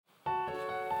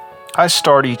I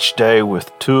start each day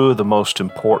with two of the most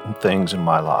important things in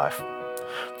my life.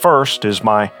 First is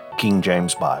my King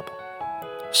James Bible.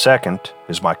 Second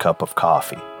is my cup of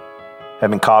coffee.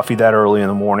 Having coffee that early in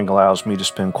the morning allows me to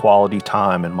spend quality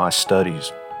time in my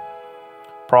studies.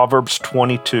 Proverbs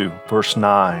 22, verse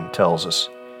 9 tells us,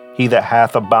 "He that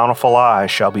hath a bountiful eye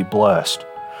shall be blessed,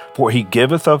 for he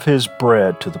giveth of his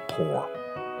bread to the poor."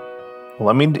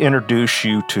 Let me introduce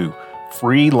you to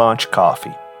Free Lunch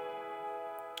Coffee.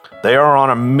 They are on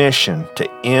a mission to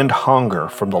end hunger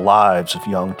from the lives of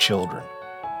young children,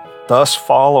 thus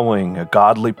following a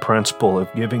godly principle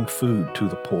of giving food to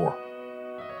the poor.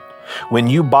 When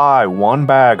you buy one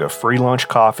bag of Free Lunch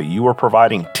Coffee, you are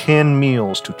providing 10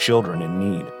 meals to children in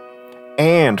need.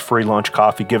 And Free Lunch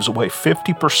Coffee gives away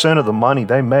 50% of the money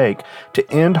they make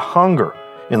to end hunger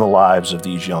in the lives of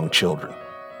these young children.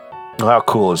 How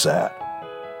cool is that?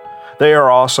 They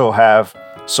also have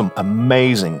some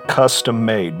amazing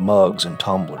custom-made mugs and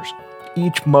tumblers,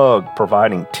 each mug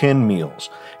providing 10 meals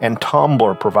and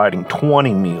tumbler providing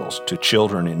 20 meals to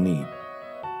children in need.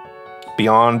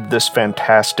 Beyond this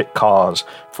fantastic cause,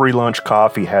 Free Lunch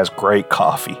Coffee has great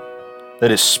coffee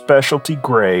that is specialty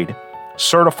grade,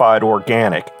 certified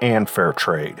organic, and fair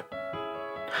trade.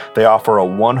 They offer a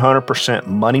 100%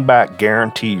 money-back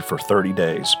guarantee for 30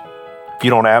 days. If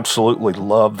you don't absolutely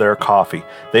love their coffee,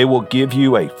 they will give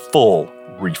you a full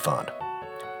refund.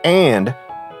 And,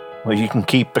 well, you can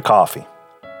keep the coffee.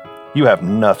 You have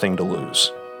nothing to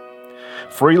lose.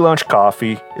 Free Lunch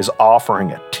Coffee is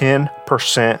offering a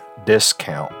 10%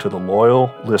 discount to the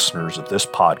loyal listeners of this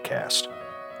podcast.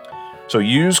 So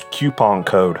use coupon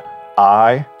code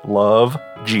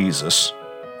ILOVEJESUS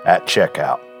at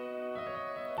checkout.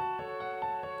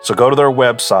 So go to their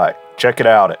website, check it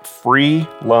out at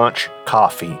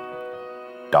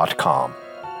freelunchcoffee.com.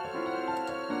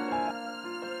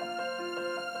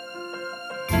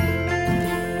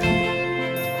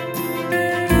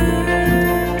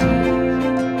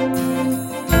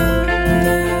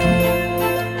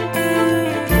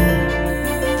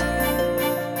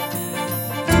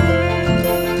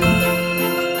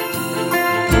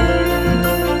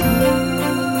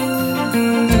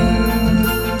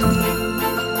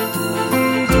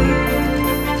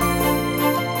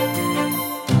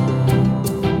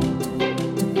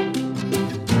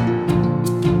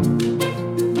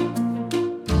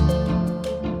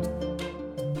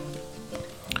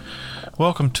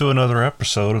 Welcome to another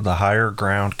episode of the Higher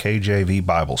Ground KJV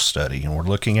Bible Study, and we're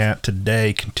looking at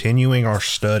today, continuing our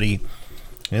study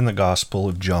in the Gospel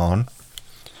of John,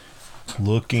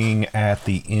 looking at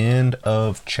the end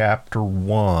of chapter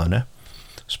 1.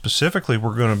 Specifically,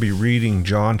 we're going to be reading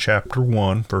John chapter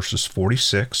 1, verses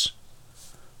 46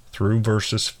 through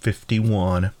verses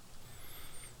 51,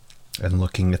 and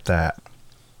looking at that.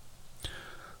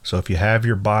 So if you have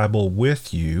your Bible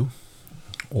with you,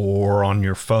 or on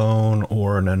your phone,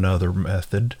 or in another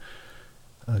method,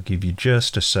 I'll give you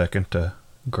just a second to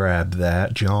grab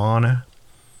that. John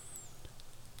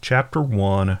chapter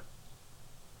 1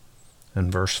 and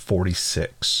verse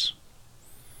 46.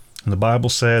 And the Bible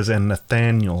says, "And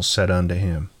Nathanael said unto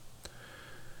him,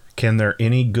 Can there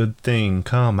any good thing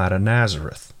come out of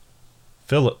Nazareth?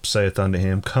 Philip saith unto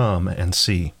him, Come and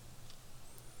see.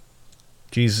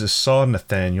 Jesus saw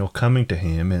Nathanael coming to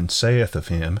him, and saith of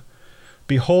him,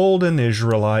 Behold an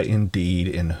Israelite indeed,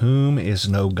 in whom is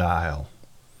no guile.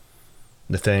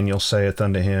 Nathanael saith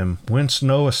unto him, Whence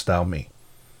knowest thou me?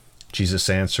 Jesus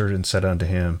answered and said unto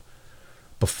him,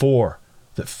 Before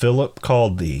that Philip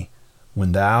called thee,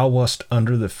 when thou wast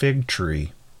under the fig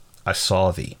tree, I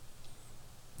saw thee.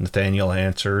 Nathanael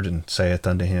answered and saith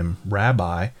unto him,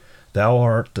 Rabbi, thou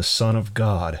art the Son of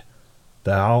God,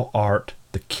 thou art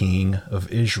the King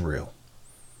of Israel.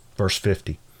 Verse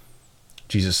 50.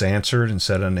 Jesus answered and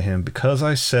said unto him, Because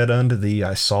I said unto thee,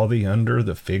 I saw thee under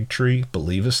the fig tree,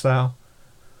 believest thou?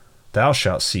 Thou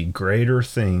shalt see greater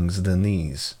things than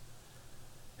these.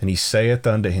 And he saith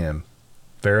unto him,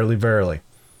 Verily, verily,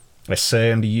 I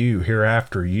say unto you,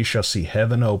 hereafter ye shall see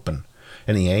heaven open,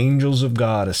 and the angels of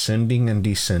God ascending and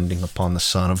descending upon the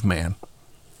Son of Man.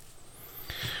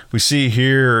 We see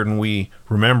here, and we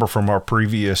remember from our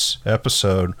previous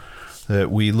episode,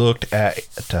 that we looked at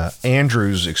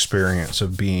Andrew's experience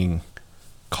of being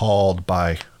called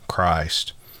by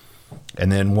Christ.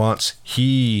 And then once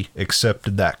he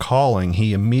accepted that calling,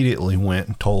 he immediately went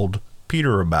and told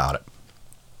Peter about it.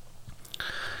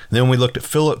 Then we looked at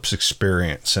Philip's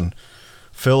experience and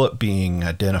Philip being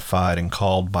identified and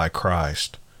called by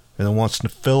Christ. And then once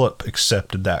Philip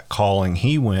accepted that calling,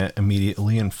 he went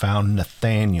immediately and found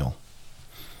Nathanael.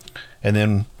 And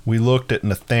then we looked at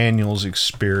Nathanael's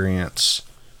experience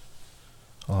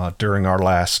during our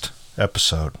last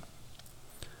episode.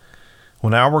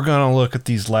 Well, now we're going to look at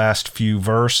these last few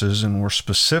verses, and we're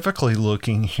specifically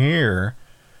looking here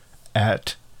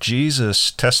at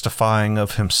Jesus testifying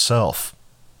of himself.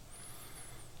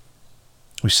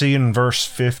 We see in verse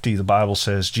 50, the Bible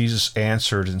says, Jesus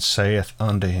answered and saith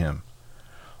unto him,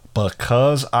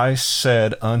 Because I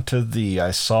said unto thee,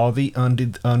 I saw thee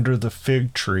under the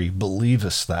fig tree,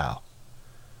 believest thou?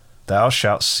 Thou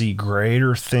shalt see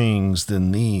greater things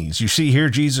than these. You see here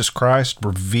Jesus Christ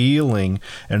revealing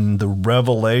and the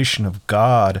revelation of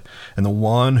God and the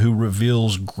one who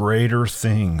reveals greater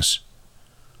things.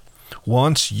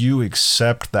 Once you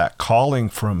accept that calling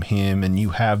from him and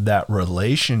you have that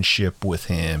relationship with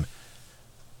him,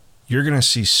 you're going to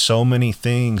see so many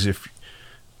things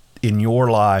in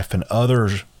your life and other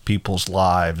people's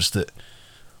lives that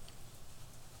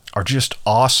are just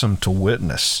awesome to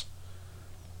witness.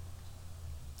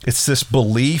 It's this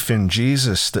belief in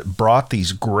Jesus that brought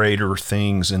these greater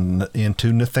things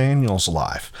into Nathanael's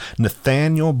life.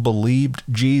 Nathanael believed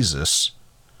Jesus,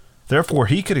 therefore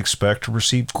he could expect to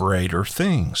receive greater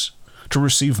things, to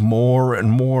receive more and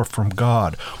more from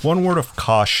God. One word of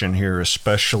caution here,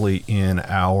 especially in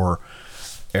our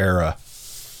era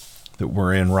that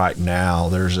we're in right now.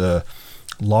 There's a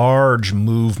large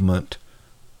movement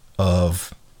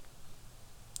of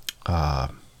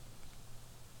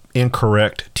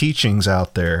incorrect teachings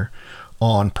out there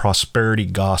on prosperity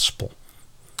gospel.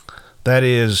 That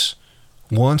is,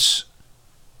 once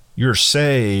you're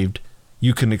saved,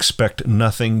 you can expect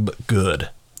nothing but good.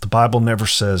 The Bible never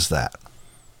says that.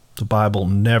 The Bible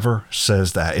never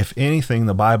says that. If anything,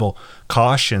 the Bible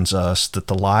cautions us that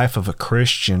the life of a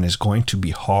Christian is going to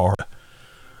be hard.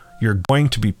 You're going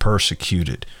to be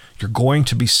persecuted. You're going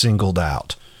to be singled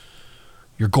out.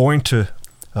 You're going to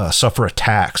suffer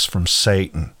attacks from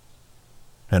Satan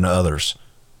and others.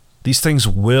 These things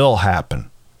will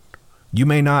happen. You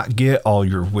may not get all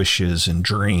your wishes and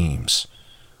dreams.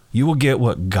 You will get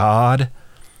what God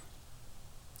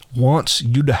wants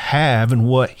you to have and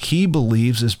what he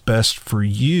believes is best for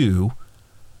you,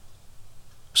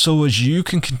 so as you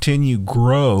can continue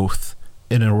growth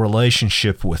in a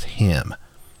relationship with him.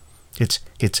 It's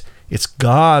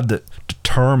God that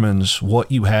determines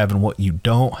what you have and what you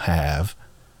don't have.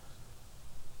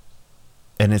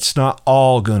 And it's not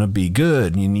all going to be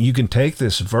good. You can take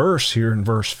this verse here in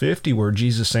verse 50 where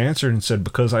Jesus answered and said,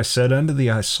 Because I said unto thee,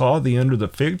 I saw thee under the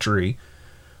fig tree,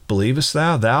 believest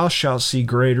thou? Thou shalt see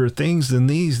greater things than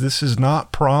these. This is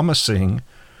not promising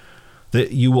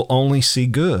that you will only see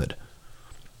good.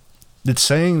 It's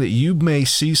saying that you're going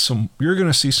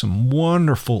to see some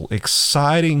wonderful,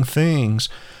 exciting things,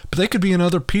 but they could be in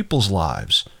other people's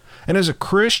lives. And as a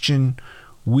Christian,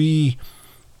 we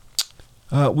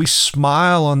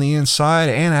smile on the inside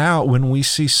and out when we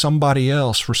see somebody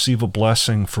else receive a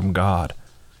blessing from God.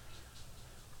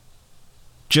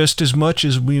 Just as much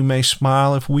as we may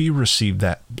smile if we receive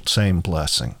that same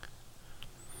blessing.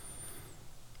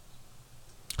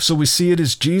 So we see it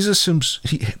is Jesus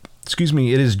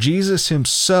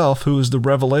himself who is the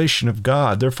revelation of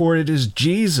God. Therefore, it is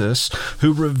Jesus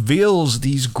who reveals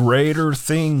these greater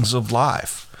things of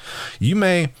life. You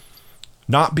may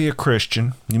not be a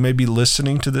Christian. You may be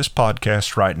listening to this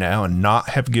podcast right now and not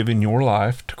have given your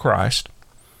life to Christ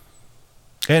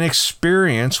and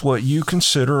experience what you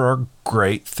consider are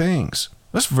great things.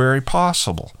 That's very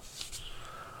possible.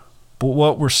 But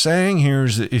what we're saying here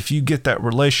is that if you get that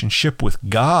relationship with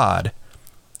God,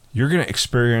 you're going to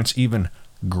experience even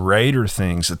greater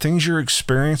things. The things you're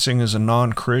experiencing as a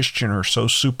non-Christian are so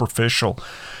superficial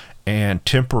and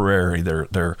temporary.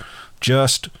 They're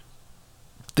just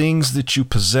things that you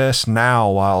possess now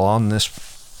while in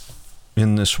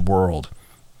this world.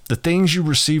 The things you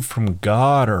receive from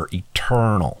God are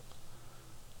eternal.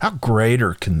 How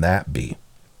greater can that be?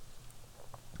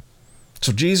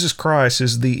 So Jesus Christ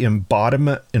is the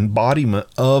embodiment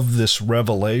of this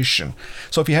revelation.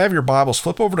 So if you have your Bibles,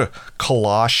 flip over to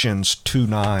Colossians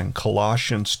 2:9.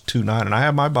 Colossians 2:9. And I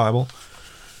have my Bible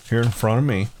here in front of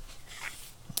me.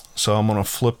 So I'm going to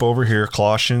flip over here.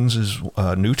 Colossians is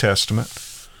New Testament.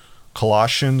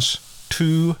 Colossians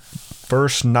 2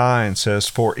 verse 9 says,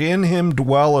 For in him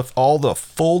dwelleth all the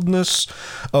fullness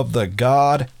of the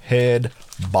Godhead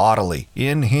bodily.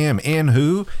 In him. In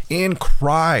who? In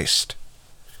Christ.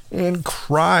 In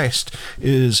Christ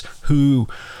is who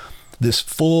this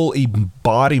full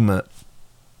embodiment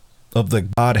of the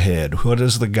Godhead. What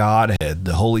is the Godhead?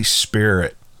 The Holy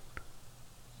Spirit,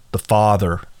 the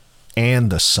Father, and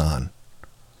the Son.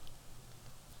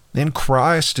 In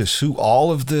Christ is who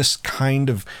all of this kind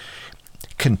of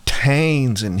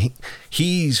contains, and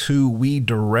he's who we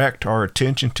direct our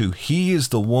attention to. He is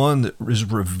the one that is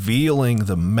revealing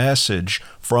the message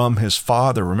from his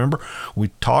Father. Remember,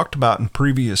 we talked about in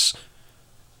previous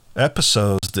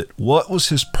episodes that what was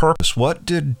his purpose? What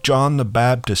did John the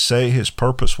Baptist say his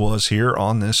purpose was here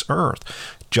on this earth?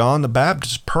 John the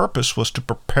Baptist's purpose was to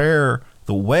prepare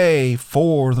the way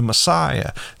for the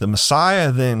Messiah. The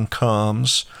Messiah then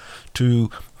comes to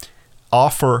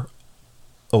offer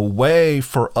a way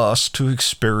for us to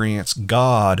experience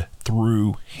God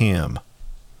through him.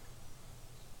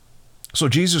 So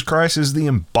Jesus Christ is the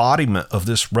embodiment of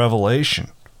this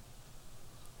revelation.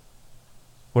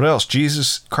 What else?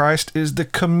 Jesus Christ is the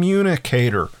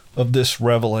communicator of this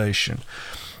revelation.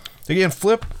 Again,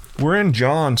 we're in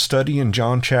John, studying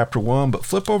John chapter 1, but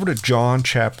flip over to John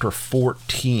chapter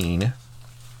 14.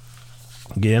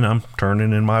 Again, I'm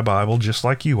turning in my Bible just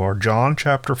like you are. John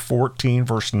chapter 14,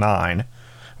 verse 9.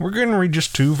 We're going to read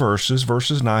just two verses,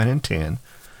 verses 9 and 10.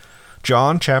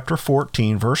 John chapter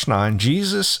 14, verse 9.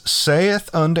 Jesus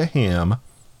saith unto him,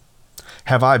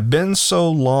 Have I been so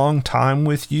long time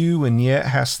with you, and yet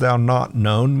hast thou not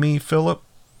known me, Philip?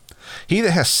 He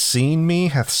that hath seen me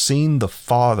hath seen the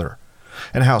Father.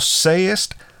 And how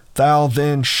sayest thou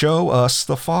then, Show us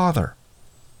the Father?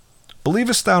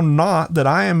 Believest thou not that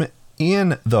I am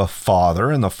in the Father,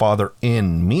 and the Father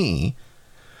in me?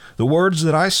 The words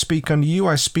that I speak unto you,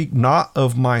 I speak not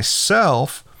of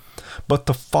myself, but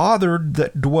the Father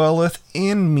that dwelleth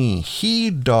in me,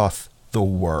 he doth the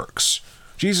works.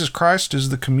 Jesus Christ is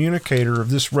the communicator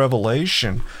of this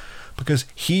revelation because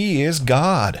he is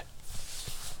God.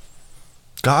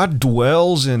 God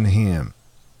dwells in him.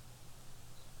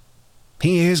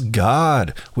 He is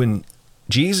God. When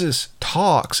Jesus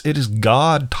talks, it is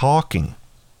God talking.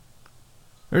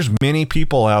 There's many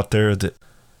people out there that,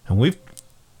 and we've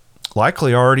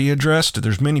likely already addressed it,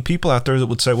 there's many people out there that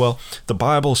would say, well, the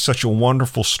Bible is such a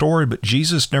wonderful story, but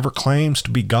Jesus never claims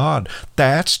to be God.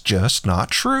 That's just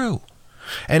not true.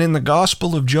 And in the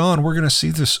Gospel of John, we're going to see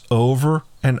this over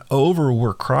and over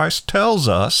where Christ tells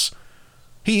us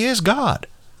he is God.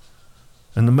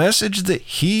 And the message that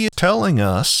he is telling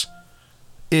us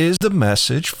is the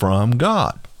message from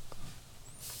God.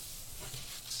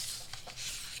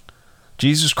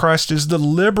 Jesus Christ is the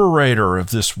liberator of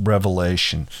this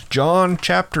revelation. John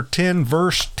chapter 10,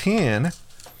 verse 10.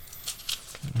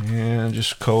 And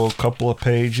just go a couple of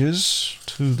pages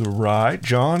to the right.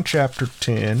 John chapter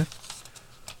 10,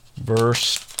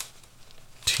 verse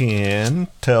 10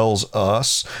 tells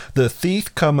us, The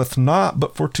thief cometh not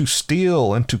but for to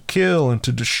steal and to kill and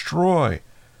to destroy.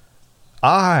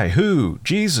 I, who,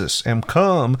 Jesus, am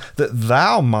come that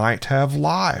thou might have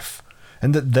life,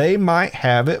 and that they might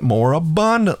have it more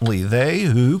abundantly. They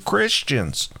who?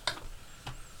 Christians.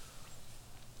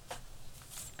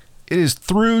 It is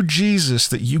through Jesus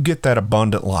that you get that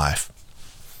abundant life.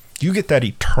 You get that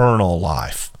eternal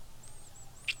life.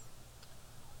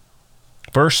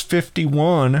 Verse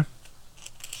 51,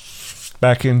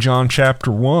 back in John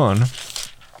chapter 1,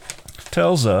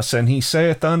 tells us, And he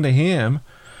saith unto him,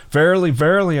 Verily,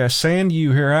 verily, I say unto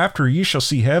you, hereafter ye shall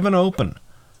see heaven open,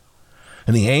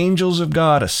 and the angels of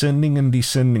God ascending and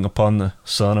descending upon the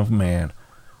Son of Man.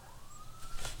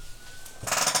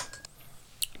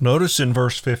 Notice in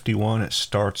verse 51, it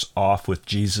starts off with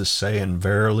Jesus saying,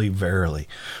 Verily, verily.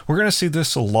 We're going to see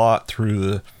this a lot through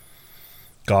the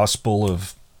Gospel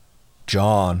of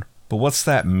John. But what's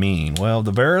that mean? Well,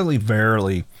 the verily,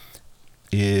 verily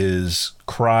is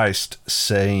Christ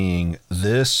saying,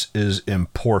 this is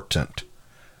important.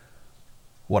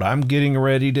 What I'm getting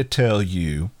ready to tell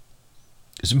you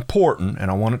is important, and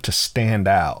I want it to stand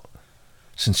out.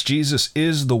 Since Jesus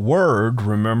is the Word,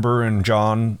 remember in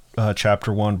John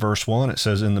chapter 1, verse 1, it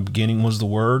says, In the beginning was the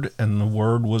Word, and the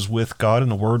Word was with God,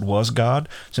 and the Word was God.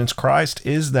 Since Christ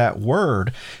is that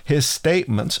Word, his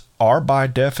statements are by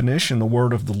definition the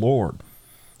Word of the Lord.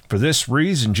 For this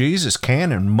reason, Jesus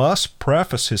can and must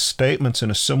preface his statements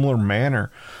in a similar manner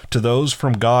to those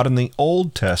from God in the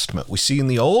Old Testament. We see in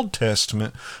the Old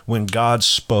Testament, when God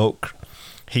spoke,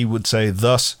 he would say,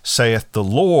 Thus saith the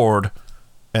Lord,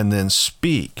 and then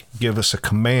speak, give us a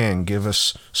command, give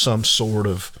us some sort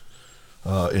of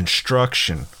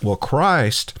instruction. Well,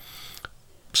 Christ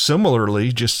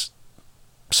similarly just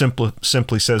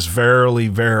simply says, Verily,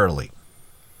 verily.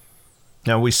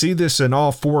 Now we see this in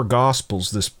all four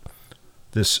Gospels, this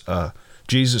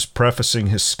Jesus prefacing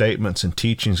his statements and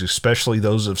teachings, especially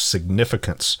those of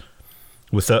significance,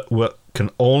 with what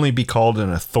can only be called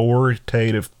an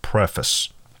authoritative preface.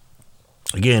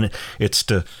 Again, it's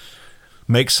to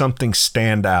make something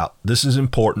stand out. This is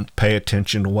important. Pay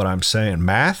attention to what I'm saying.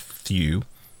 Matthew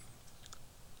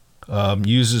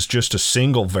uses just a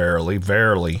single verily,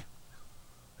 verily,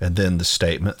 and then the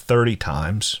statement 30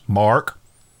 times. Mark,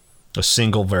 a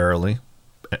single verily,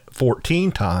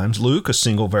 14 times. Luke, a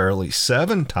single verily,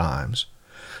 7 times.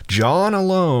 John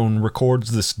alone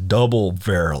records this double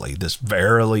verily, this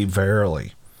verily,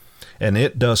 verily, and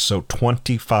it does so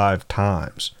 25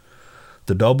 times.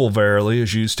 The double verily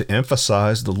is used to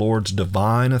emphasize the Lord's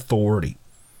divine authority,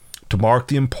 to mark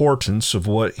the importance of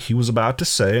what he was about to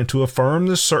say, and to affirm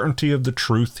the certainty of the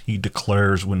truth he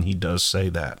declares when he does say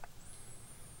that.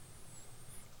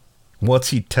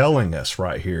 What's he telling us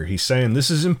right here? He's saying,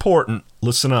 this is important,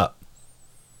 listen up.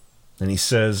 And he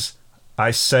says,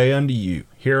 I say unto you,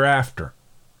 hereafter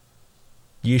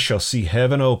ye shall see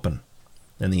heaven open,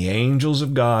 and the angels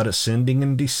of God ascending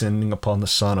and descending upon the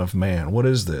Son of Man. What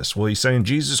is this? Well, he's saying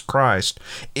Jesus Christ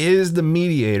is the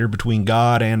mediator between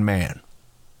God and man.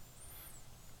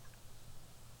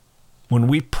 When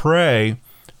we pray,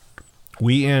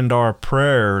 we end our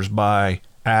prayers by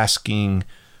asking,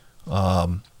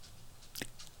 in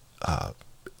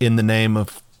the name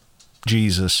of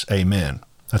Jesus, amen.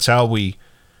 That's how we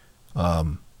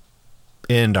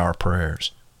end our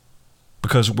prayers,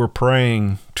 because we're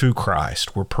praying to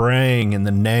Christ. We're praying in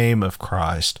the name of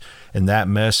Christ, and that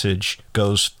message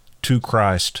goes to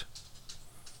Christ,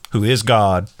 who is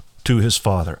God, to his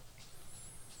Father.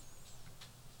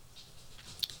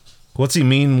 What's he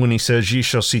mean when he says, ye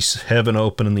shall see heaven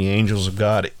open and the angels of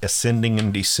God ascending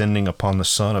and descending upon the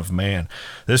Son of Man?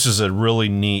 This is a really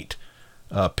neat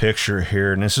picture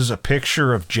here, and this is a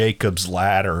picture of Jacob's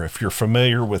ladder, if you're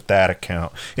familiar with that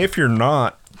account. If you're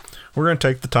not, we're going to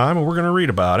take the time and we're going to read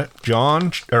about it.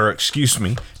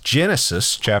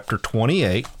 Genesis chapter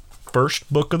 28,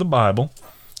 first book of the Bible,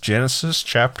 Genesis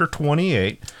chapter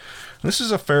 28. This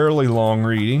is a fairly long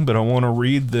reading, but I want to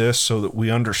read this so that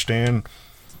we understand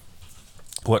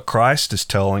what Christ is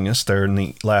telling us there in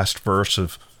the last verse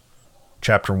of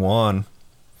chapter 1.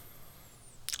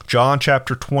 John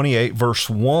chapter 28, verse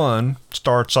 1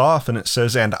 starts off and it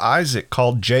says, And Isaac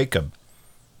called Jacob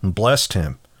and blessed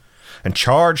him and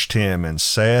charged him and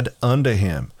said unto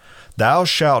him, Thou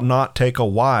shalt not take a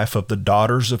wife of the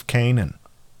daughters of Canaan.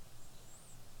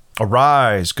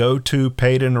 Arise, go to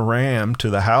Padan Aram,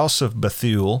 to the house of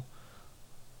Bethuel,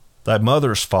 thy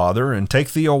mother's father, and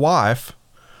take thee a wife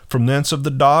from thence of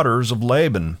the daughters of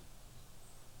Laban,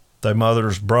 thy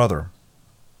mother's brother.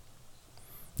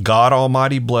 God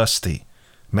Almighty bless thee,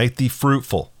 make thee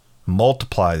fruitful,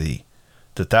 multiply thee,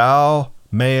 that thou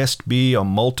mayest be a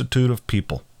multitude of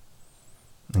people,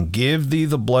 and give thee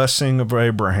the blessing of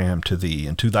Abraham to thee,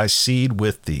 and to thy seed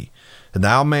with thee, and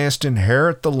thou mayest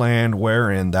inherit the land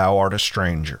wherein thou art a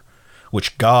stranger,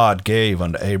 which God gave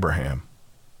unto Abraham.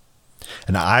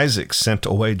 And Isaac sent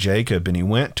away Jacob, and he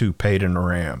went to Padan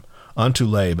Aram, unto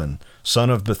Laban, son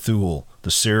of Bethuel,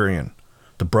 the Syrian,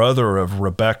 the brother of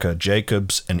Rebekah,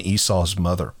 Jacob's and Esau's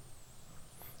mother.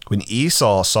 When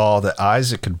Esau saw that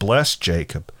Isaac had blessed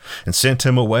Jacob, and sent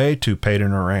him away to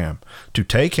Padan Aram, to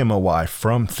take him a wife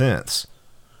from thence,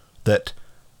 that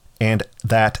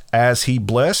as he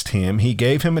blessed him, he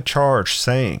gave him a charge,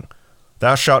 saying,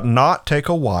 Thou shalt not take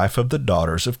a wife of the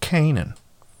daughters of Canaan.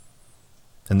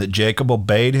 And that Jacob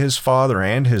obeyed his father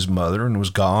and his mother, and was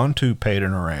gone to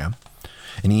Padan Aram.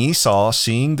 And Esau,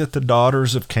 seeing that the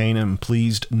daughters of Canaan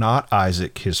pleased not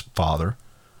Isaac his father,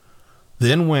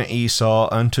 then went Esau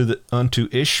unto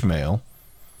Ishmael,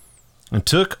 and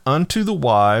took unto the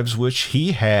wives which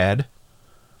he had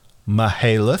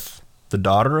Mahalath, the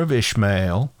daughter of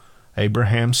Ishmael,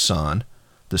 Abraham's son,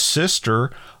 the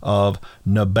sister of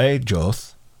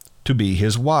Nebajoth, to be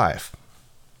his wife.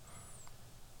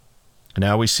 And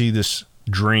now we see this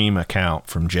dream account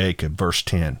from Jacob, verse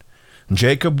 10. And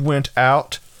Jacob went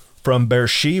out from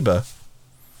Beersheba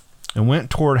and went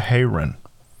toward Haran.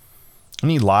 And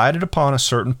he lighted upon a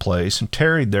certain place and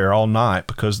tarried there all night,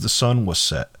 because the sun was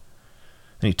set.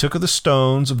 And he took of the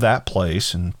stones of that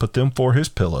place and put them for his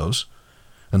pillows,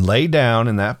 and lay down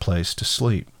in that place to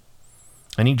sleep.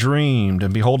 And he dreamed,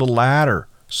 and behold, a ladder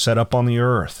set up on the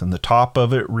earth, and the top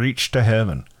of it reached to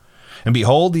heaven. And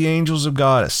behold, the angels of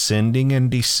God ascending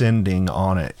and descending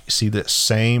on it. You see that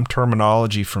same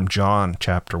terminology from John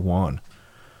chapter 1.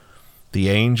 The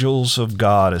angels of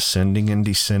God ascending and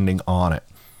descending on it.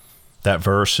 That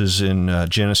verse is in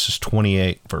Genesis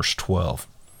 28, verse 12.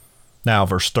 Now,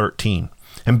 verse 13.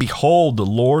 And behold, the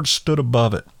Lord stood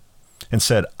above it, and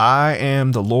said, I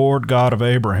am the Lord God of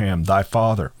Abraham, thy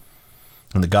father,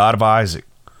 and the God of Isaac.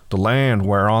 The land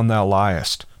whereon thou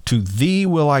liest, to thee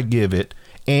will I give it,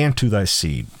 and to thy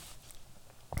seed.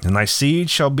 And thy seed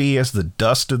shall be as the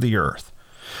dust of the earth,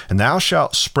 And thou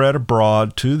shalt spread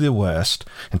abroad to the west,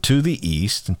 and to the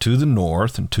east, and to the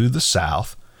north, and to the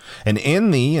south. And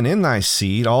in thee and in thy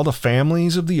seed all the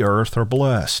families of the earth are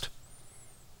blessed.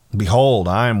 Behold,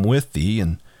 I am with thee,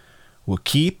 and will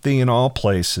keep thee in all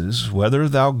places, whither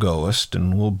thou goest,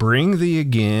 and will bring thee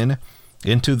again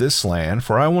into this land,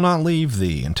 for I will not leave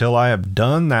thee until I have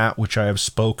done that which I have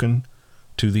spoken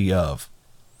to thee of.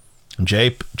 And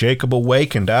Jacob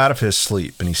awakened out of his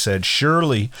sleep, and he said,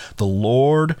 Surely the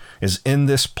Lord is in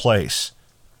this place,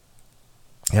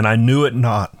 and I knew it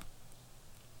not.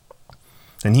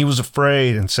 And he was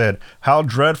afraid and said, How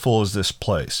dreadful is this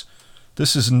place!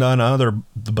 This is none other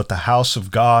but the house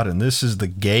of God, and this is the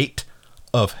gate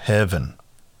of heaven.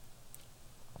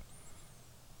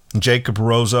 And Jacob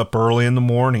rose up early in the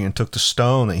morning and took the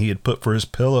stone that he had put for his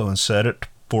pillow and set it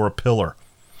for a pillar,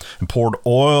 and poured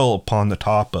oil upon the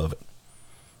top of it.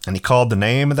 And he called the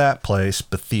name of that place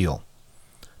Bethel.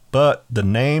 But the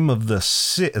name of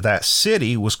that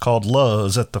city was called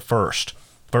Luz at the first.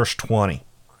 Verse 20.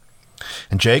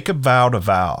 And Jacob vowed a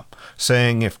vow,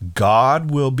 saying, If God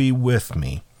will be with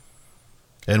me,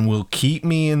 and will keep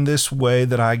me in this way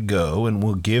that I go, and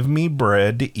will give me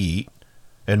bread to eat,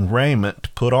 and raiment to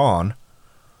put on,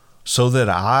 so that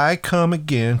I come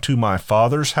again to my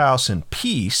father's house in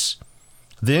peace,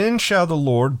 then shall the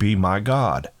Lord be my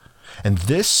God. And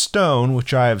this stone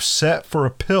which I have set for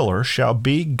a pillar shall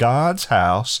be God's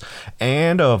house,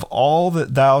 and of all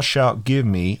that thou shalt give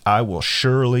me, I will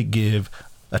surely give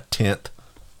a tenth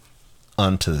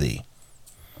unto thee.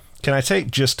 Can I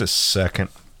take just a second?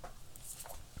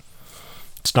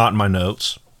 It's not in my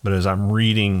notes, but as I'm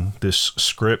reading this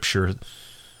scripture,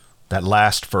 that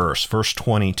last verse, verse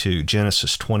 22,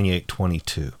 Genesis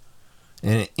 28:22,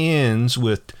 and it ends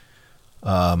with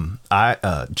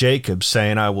Jacob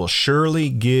saying, I will surely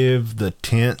give the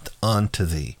tenth unto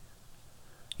thee.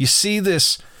 You see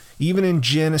this even in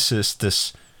Genesis,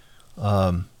 this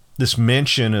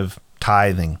mention of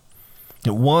tithing.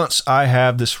 That once I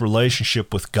have this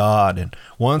relationship with God, and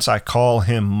once I call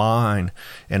him mine,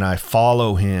 and I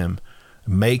follow him,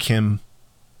 make him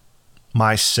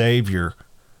my Savior,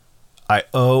 I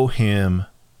owe him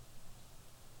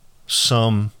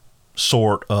some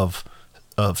sort of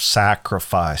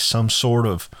sacrifice, some sort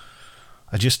of,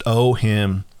 I just owe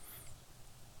him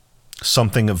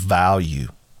something of value.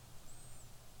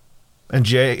 And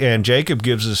Jacob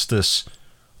gives us this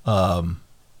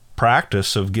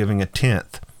practice of giving a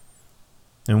tenth.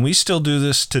 And we still do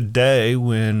this today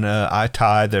when I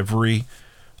tithe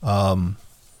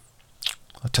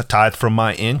tithe from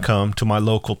my income to my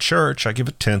local church. I give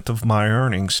a tenth of my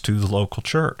earnings to the local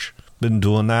church. Been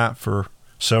doing that for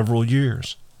several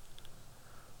years.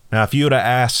 Now, if you would have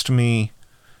asked me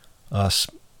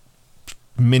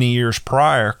many years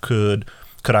prior, could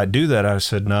I do that? I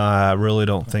said, no, I really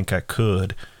don't think I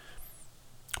could.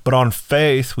 But on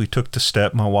faith, we took the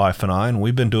step, my wife and I, and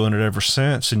we've been doing it ever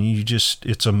since. And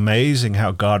it's amazing how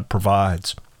God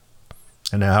provides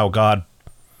and how God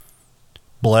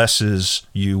blesses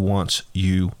you once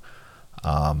you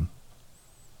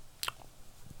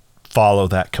follow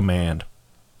that command.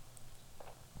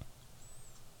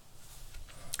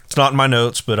 It's not in my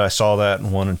notes, but I saw that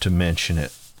and wanted to mention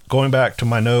it. Going back to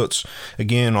my notes,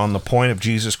 again, on the point of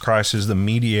Jesus Christ as the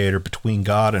mediator between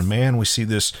God and man, we see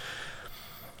this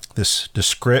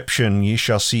description, ye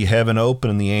shall see heaven open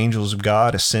and the angels of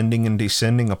God ascending and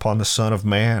descending upon the Son of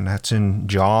Man. That's in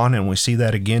John, and we see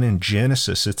that again in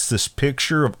Genesis. It's this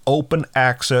picture of open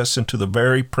access into the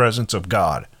very presence of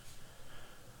God.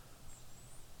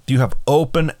 You have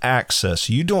open access.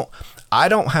 I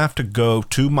don't have to go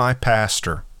to my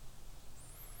pastor,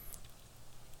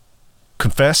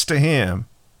 confess to him,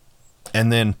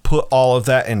 and then put all of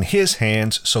that in his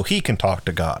hands so he can talk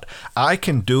to God. I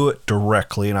can do it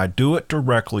directly, and I do it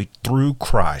directly through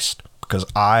Christ because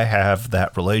I have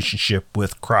that relationship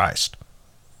with Christ.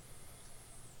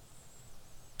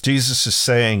 Jesus is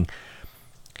saying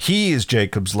he is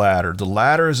Jacob's ladder. The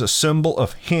ladder is a symbol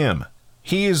of him.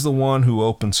 He is the one who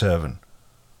opens heaven.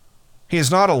 He is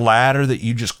not a ladder that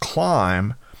you just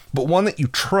climb, but one that you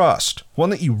trust,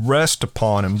 one that you rest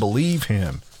upon and believe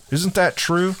him. Isn't that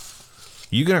true?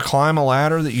 You going to climb a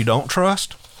ladder that you don't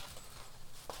trust?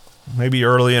 Maybe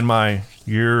early in my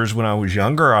years when I was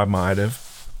younger, I might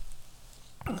have.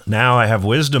 Now I have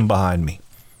wisdom behind me.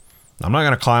 I'm not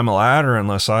going to climb a ladder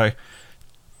unless I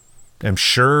am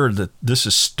sure that this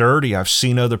is sturdy. I've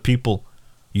seen other people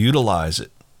utilize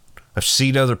it. I've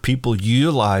seen other people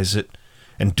utilize it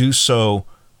and do so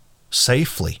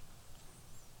safely.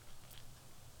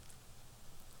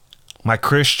 My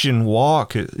Christian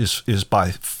walk is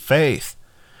by faith.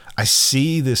 I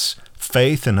see this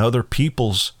faith in other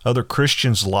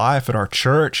Christians' life at our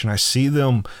church, and I see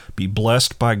them be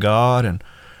blessed by God and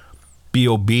be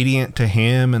obedient to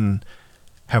Him and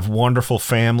have wonderful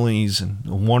families and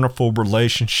a wonderful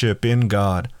relationship in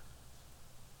God.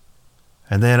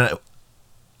 And then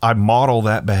I model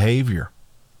that behavior.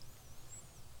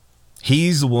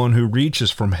 He's the one who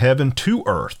reaches from heaven to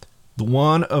earth, the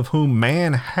one of whom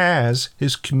man has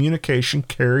his communication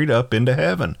carried up into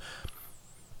heaven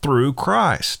through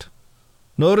Christ.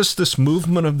 Notice this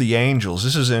movement of the angels.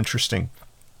 This is interesting.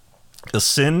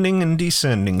 Ascending and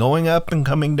descending, going up and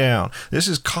coming down. This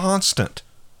is constant.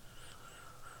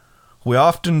 We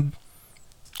often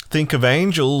think of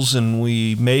angels and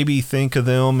we maybe think of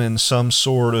them in some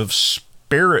sort of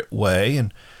spirit way,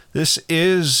 and this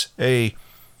is a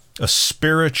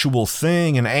spiritual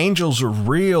thing, and angels are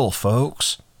real,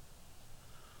 folks.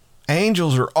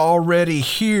 Angels are already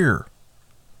here.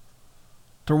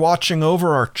 They're watching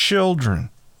over our children.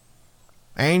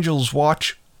 Angels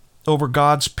watch over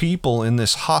God's people in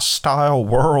this hostile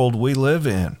world we live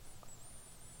in.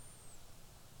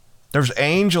 There's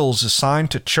angels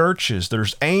assigned to churches.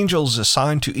 There's angels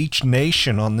assigned to each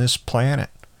nation on this planet.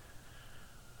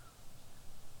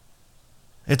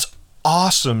 It's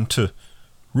awesome to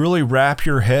really wrap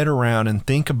your head around and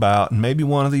think about, and maybe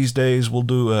one of these days we'll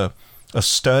do a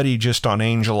study just on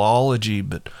angelology,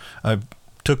 but I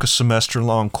took a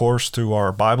semester-long course through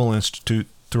our Bible Institute,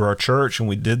 through our church, and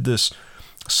we did this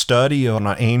study on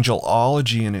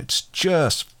angelology, and it's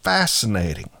just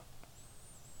fascinating.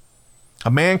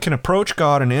 A man can approach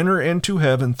God and enter into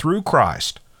heaven through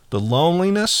Christ. The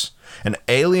loneliness and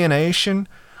alienation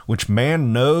which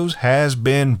man knows has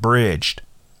been bridged.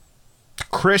 The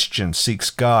Christian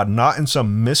seeks God not in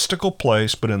some mystical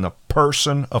place, but in the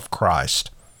person of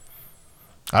Christ.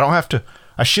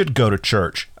 I should go to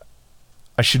church.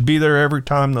 I should be there every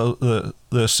time the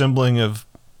assembling of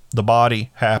the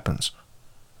body happens.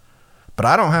 But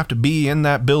I don't have to be in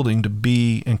that building to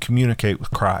be and communicate with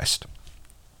Christ.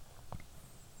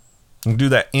 I can do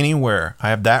that anywhere. I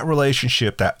have that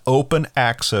relationship, that open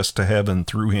access to heaven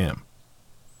through Him.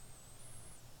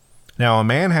 Now, a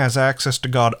man has access to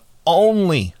God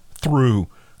only through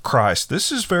Christ.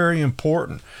 This is very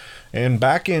important. And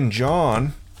back in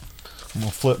John, I'm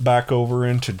going to flip back over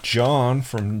into John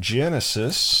from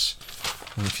Genesis.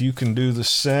 And if you can do the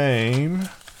same,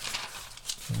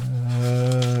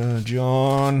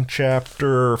 John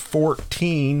chapter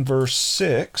 14, verse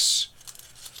 6.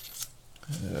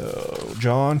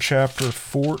 John chapter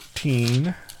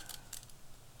 14,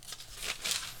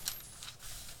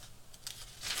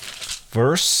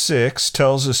 verse 6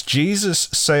 tells us, Jesus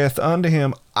saith unto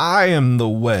him, I am the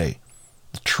way,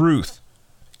 the truth,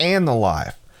 and the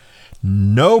life.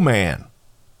 No man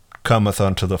cometh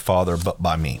unto the Father but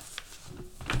by me.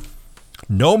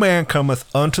 No man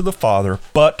cometh unto the Father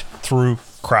but through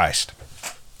Christ.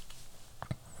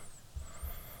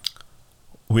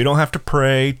 We don't have to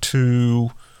pray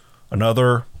to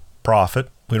another prophet.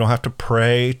 We don't have to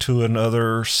pray to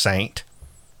another saint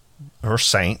or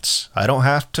saints. I don't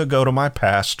have to go to my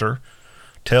pastor,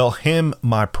 tell him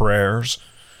my prayers,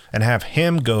 and have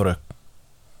him go to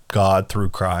God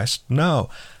through Christ. No,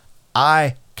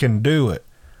 I can do it.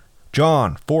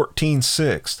 John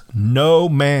 14:6. No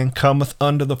man cometh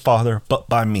unto the Father but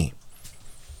by me.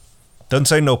 Doesn't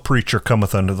say no preacher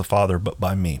cometh unto the Father but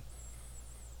by me.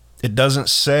 It doesn't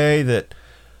say that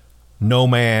no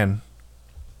man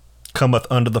cometh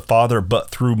unto the Father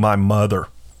but through my mother,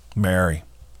 Mary.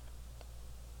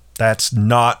 That's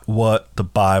not what the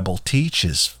Bible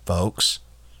teaches, folks.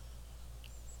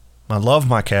 I love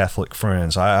my Catholic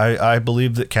friends. I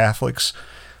believe that Catholics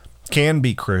can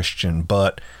be Christian,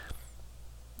 but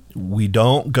we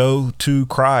don't go to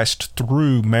Christ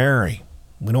through Mary.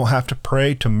 We don't have to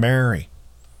pray to Mary.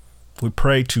 We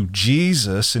pray to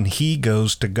Jesus and He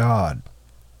goes to God.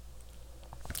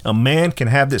 A man can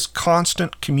have this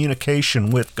constant communication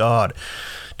with God.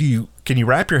 Can you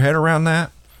wrap your head around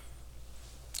that?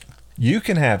 You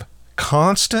can have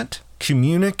constant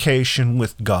communication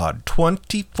with God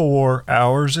 24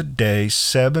 hours a day,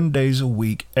 7 days a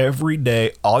week, every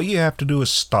day. All you have to do is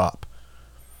stop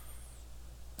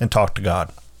and talk to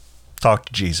God. Talk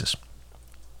to Jesus.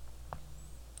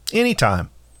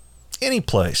 Anytime, any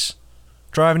place.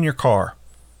 Driving your car,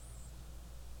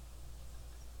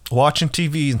 watching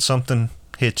TV and something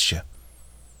hits you.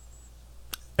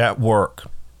 At work.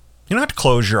 You don't have to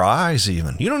close your eyes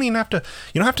even. You don't have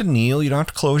to kneel. You don't have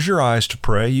to close your eyes to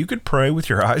pray. You could pray with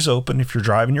your eyes open. If you're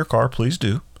driving your car, please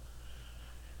do.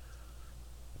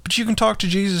 But you can talk to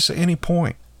Jesus at any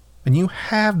point, and you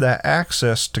have that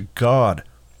access to God.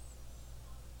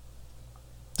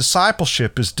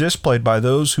 Discipleship is displayed by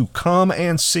those who come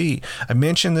and see. I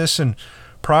mentioned this in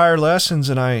prior lessons,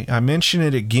 and I mention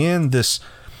it again, this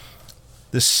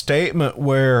statement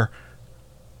where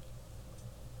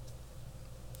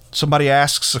somebody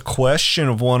asks a question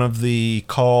of one of the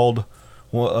called,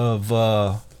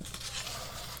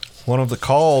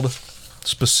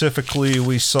 specifically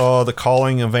we saw the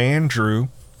calling of Andrew,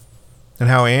 and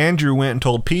how Andrew went and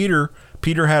told Peter.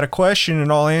 Peter had a question,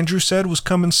 and all Andrew said was,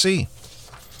 come and see.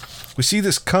 We see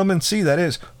this come and see, that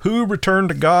is, who return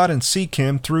to God and seek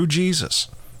him through Jesus.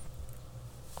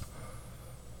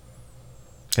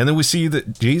 And then we see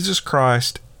that Jesus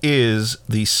Christ is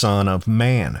the Son of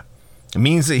Man. It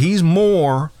means that he's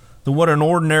more than what an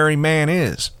ordinary man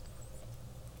is.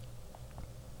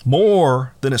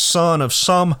 More than a son of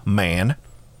some man.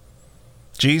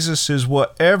 Jesus is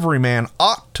what every man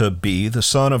ought to be, the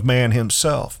Son of Man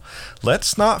himself.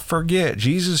 Let's not forget,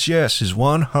 Jesus, yes, is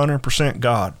 100%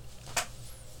 God.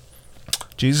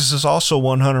 Jesus is also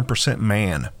 100%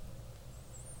 man.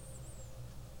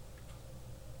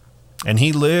 And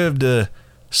he lived a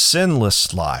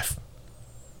sinless life.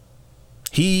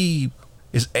 He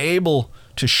is able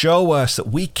to show us that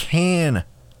we can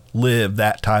live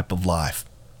that type of life.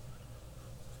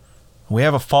 We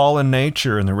have a fallen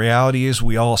nature, and the reality is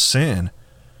we all sin.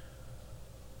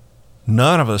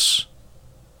 None of us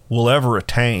will ever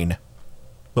attain,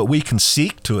 but we can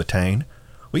seek to attain.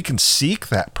 We can seek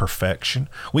that perfection.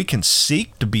 We can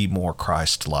seek to be more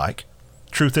Christ-like.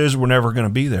 Truth is, we're never going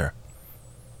to be there.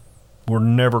 We're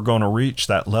never going to reach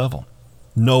that level.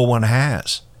 No one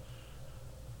has.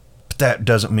 But that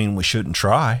doesn't mean we shouldn't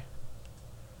try.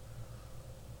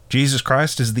 Jesus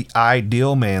Christ is the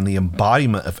ideal man, the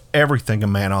embodiment of everything a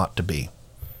man ought to be.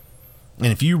 And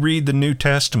if you read the New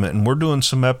Testament, and we're doing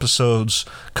some episodes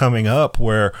coming up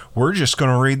where we're just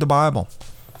going to read the Bible.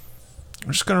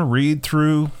 We're just going to read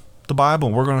through the Bible.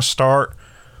 We're going to start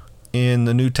in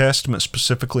the New Testament,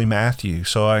 specifically Matthew.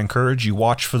 So I encourage you,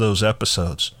 watch for those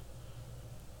episodes.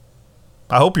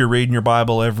 I hope you're reading your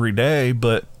Bible every day,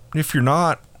 but if you're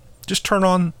not, just turn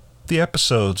on the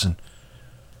episodes and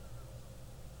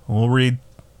we'll read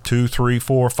 2, 3,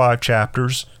 4, 5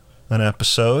 chapters an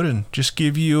episode and just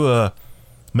give you a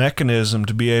mechanism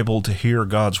to be able to hear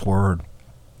God's word.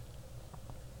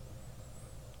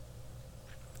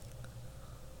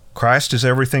 Christ is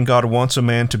everything God wants a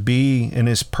man to be and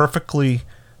is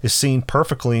seen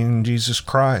perfectly in Jesus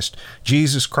Christ.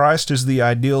 Jesus Christ is the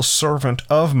ideal servant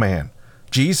of man.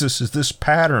 Jesus is this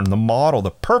pattern, the model,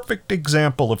 the perfect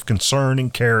example of concern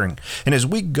and caring. And as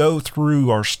we go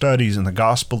through our studies in the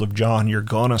Gospel of John, you're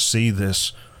going to see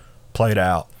this played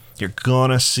out. You're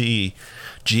going to see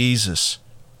Jesus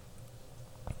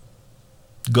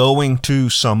going to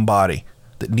somebody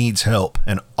that needs help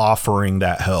and offering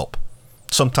that help.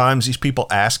 Sometimes these people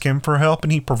ask him for help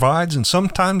and he provides, and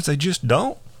sometimes they just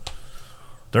don't.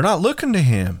 They're not looking to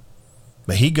him,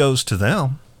 but he goes to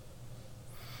them.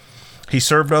 He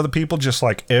served other people just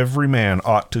like every man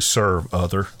ought to serve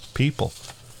other people.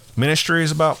 Ministry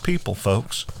is about people,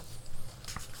 folks.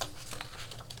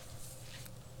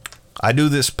 I do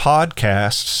this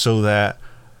podcast so that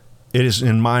it is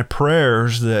in my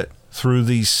prayers that through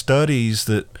these studies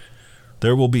that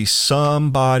there will be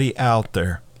somebody out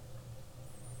there.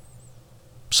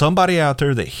 Somebody out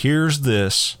there that hears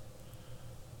this,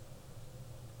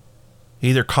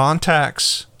 either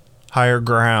contacts Higher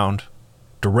Ground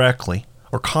directly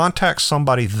or contact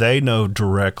somebody they know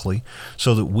directly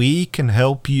so that we can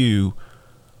help you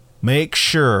make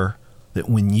sure that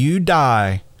when you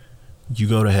die, you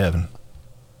go to heaven.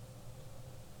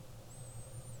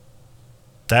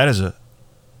 That is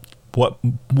what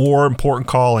more important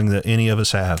calling that any of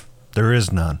us have. There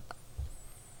is none.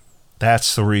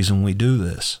 That's the reason we do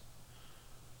this.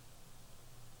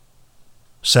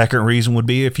 Second reason would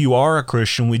be if you are a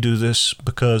Christian, we do this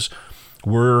because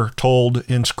we're told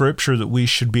in Scripture that we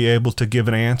should be able to give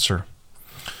an answer.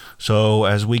 So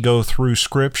as we go through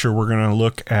Scripture, we're going to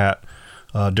look at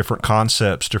different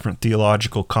concepts, different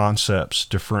theological concepts,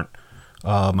 different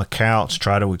accounts,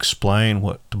 try to explain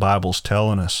what the Bible's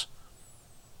telling us.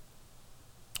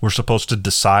 We're supposed to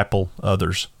disciple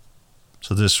others.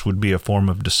 So this would be a form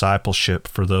of discipleship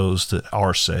for those that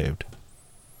are saved.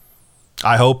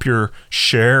 I hope you're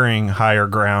sharing Higher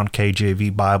Ground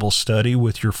KJV Bible Study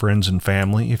with your friends and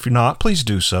family. If you're not, please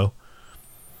do so.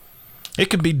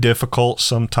 It can be difficult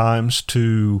sometimes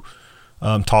to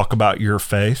talk about your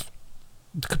faith.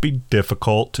 It could be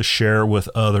difficult to share with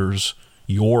others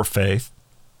your faith.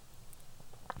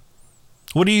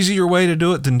 What easier way to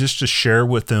do it than just to share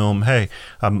with them, hey,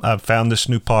 I've found this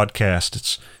new podcast.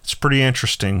 It's pretty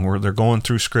interesting where they're going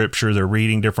through scripture, they're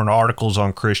reading different articles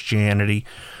on Christianity,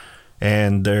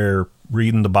 and they're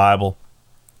reading the Bible.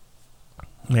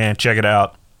 Man, check it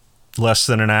out. Less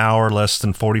than an hour, less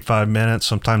than 45 minutes,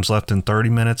 sometimes less than 30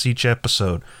 minutes each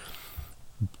episode.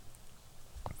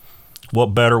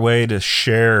 What better way to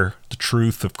share the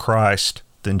truth of Christ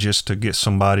than just to get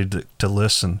somebody to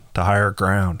listen to higher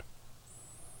ground?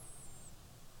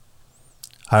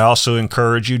 I also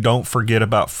encourage you, don't forget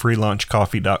about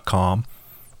freelunchcoffee.com.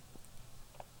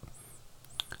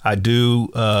 I do,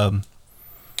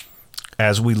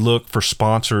 as we look for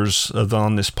sponsors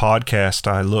on this podcast,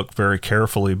 I look very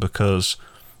carefully because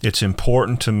it's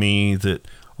important to me that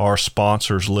our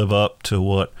sponsors live up to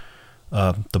what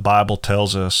the Bible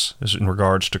tells us as in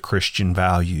regards to Christian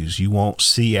values. You won't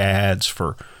see ads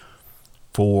for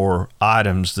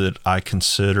items that I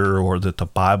consider or that the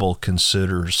Bible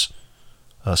considers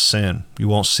a sin. You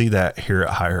won't see that here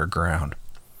at Higher Ground.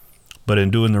 But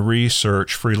in doing the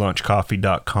research,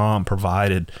 freelunchcoffee.com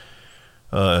provided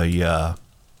a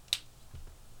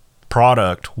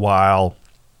product while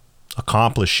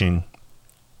accomplishing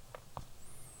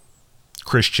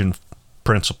Christian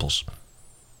principles.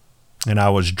 And I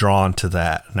was drawn to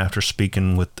that. And after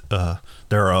speaking with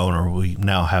their owner, we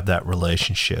now have that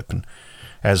relationship. And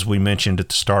as we mentioned at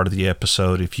the start of the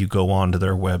episode, if you go onto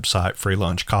their website,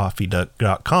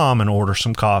 freelunchcoffee.com, and order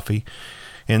some coffee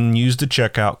and use the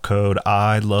checkout code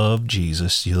I Love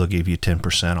Jesus, they'll give you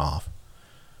 10% off.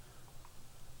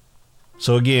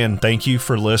 So again, thank you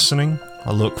for listening.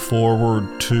 I look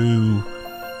forward to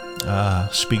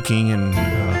speaking and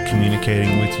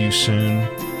communicating with you soon,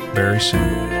 very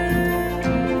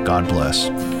soon. God bless.